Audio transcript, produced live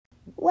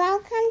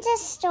Welcome to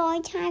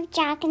Storytime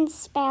Jack and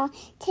Sparrow.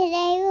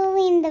 Today we'll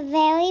read The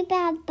Very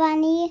Bad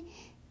Bunny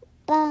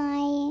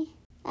by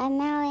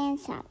Marilyn and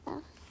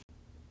Sadler.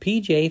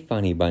 PJ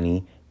Funny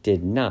Bunny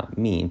did not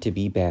mean to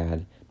be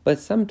bad, but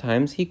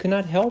sometimes he could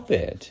not help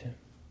it.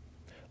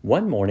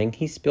 One morning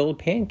he spilled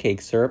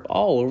pancake syrup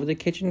all over the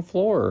kitchen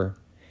floor.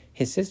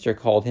 His sister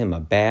called him a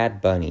bad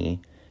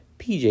bunny.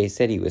 PJ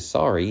said he was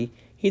sorry.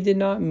 He did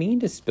not mean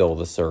to spill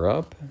the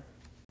syrup.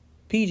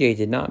 PJ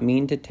did not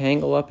mean to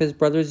tangle up his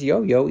brother's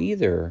yo-yo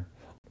either,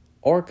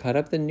 or cut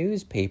up the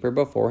newspaper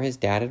before his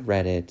dad had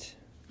read it,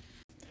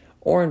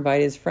 or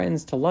invite his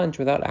friends to lunch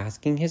without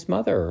asking his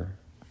mother.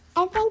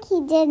 I think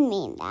he did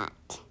mean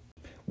that.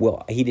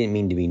 Well, he didn't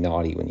mean to be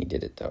naughty when he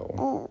did it, though.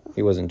 Oh.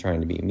 He wasn't trying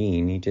to be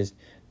mean. He just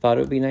thought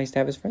it would be nice to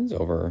have his friends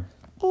over.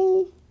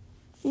 They're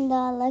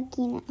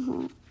looking at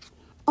him.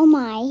 Oh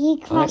my, he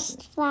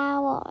crushed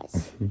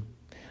flowers.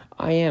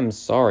 I am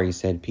sorry,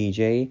 said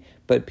PJ,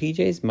 but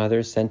PJ's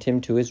mother sent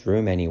him to his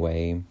room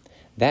anyway.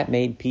 That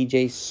made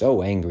PJ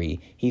so angry,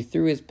 he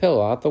threw his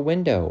pillow out the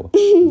window.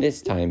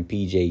 This time,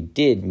 PJ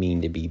did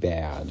mean to be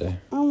bad.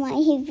 Oh my,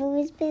 he threw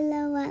his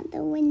pillow out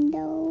the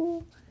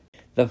window.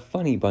 The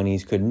funny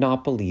bunnies could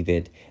not believe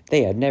it.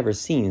 They had never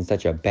seen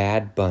such a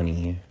bad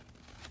bunny.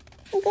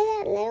 Look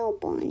at that little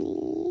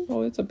bunny.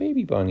 Oh, it's a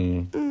baby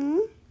bunny. Mm-hmm.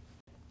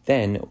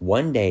 Then,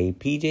 one day,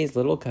 PJ's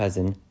little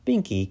cousin,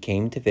 Binky,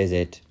 came to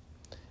visit.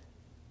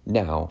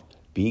 Now,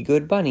 be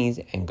good bunnies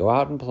and go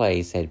out and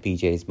play, said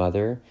PJ's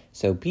mother.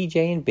 So PJ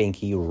and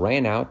Binky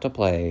ran out to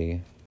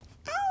play.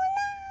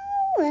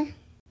 Oh no!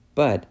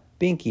 But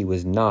Binky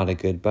was not a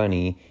good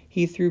bunny.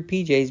 He threw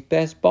PJ's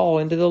best ball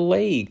into the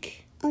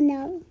lake. Oh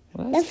no.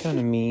 Well, that's kind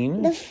of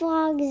mean. The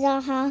frogs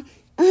are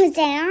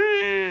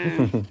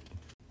saying,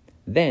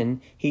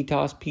 Then he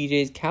tossed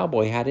PJ's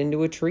cowboy hat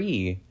into a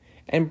tree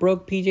and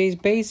broke PJ's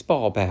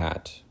baseball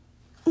bat.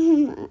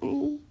 Oh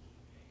my.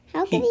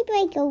 How could he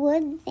break a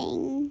wood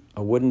thing?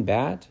 A wooden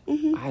bat?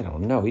 Mm-hmm. I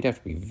don't know. He'd have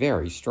to be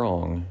very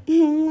strong.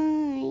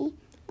 Oh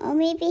my. Or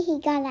maybe he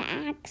got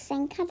an axe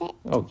and cut it.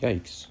 Oh,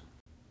 yikes.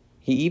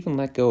 He even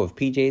let go of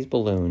PJ's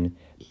balloon.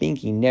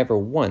 Binky never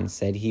once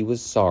said he was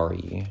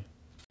sorry.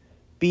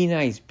 Be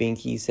nice,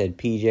 Binky, said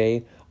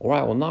PJ, or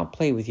I will not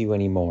play with you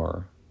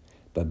anymore.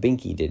 But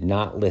Binky did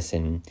not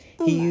listen.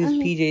 He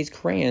used PJ's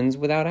crayons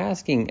without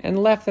asking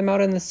and left them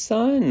out in the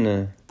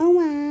sun. Oh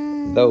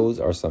my. Those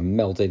are some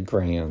melted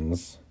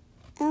crayons.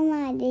 Oh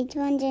my, they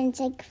turned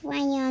into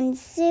crayon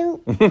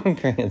soup.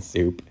 Crayon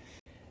soup.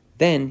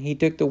 Then he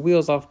took the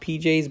wheels off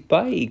PJ's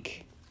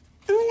bike.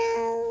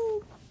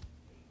 Oh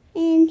no.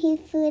 And he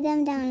threw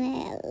them down the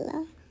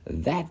hill.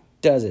 That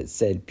does it,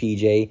 said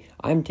PJ.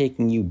 I'm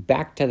taking you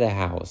back to the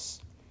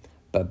house.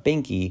 But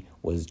Binky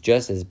was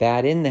just as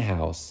bad in the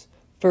house.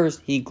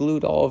 First, he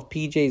glued all of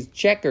PJ's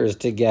checkers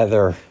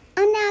together.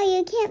 Oh no,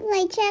 you can't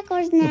play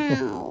checkers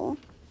now.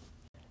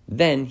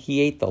 Then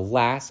he ate the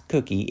last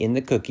cookie in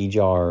the cookie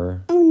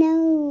jar. Oh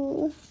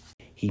no.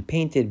 He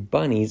painted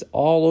bunnies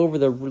all over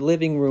the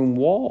living room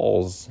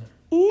walls.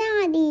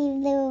 Naughty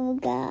little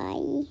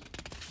guy.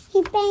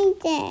 He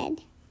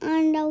painted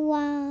on the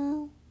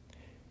wall.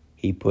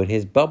 He put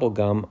his bubble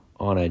gum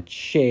on a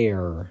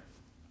chair.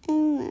 Oh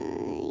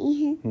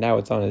my. Now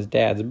it's on his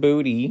dad's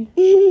booty.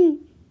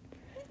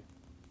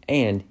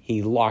 And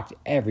he locked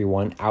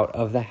everyone out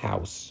of the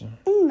house.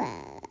 Oh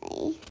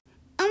my.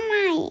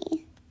 Oh my.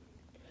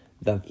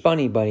 The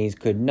funny bunnies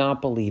could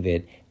not believe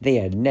it. They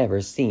had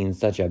never seen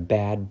such a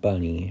bad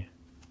bunny.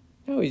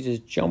 Now he's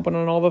just jumping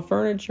on all the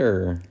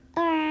furniture.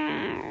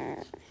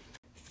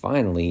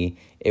 Finally,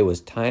 it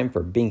was time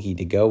for Binky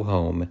to go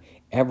home.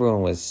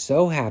 Everyone was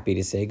so happy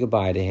to say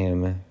goodbye to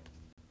him.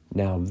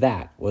 Now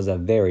that was a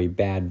very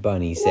bad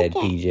bunny, said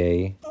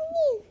PJ.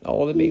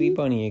 Oh, the baby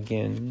bunny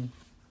again.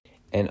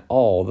 And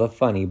all the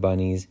funny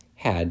bunnies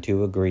had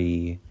to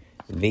agree.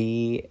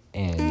 The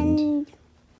end.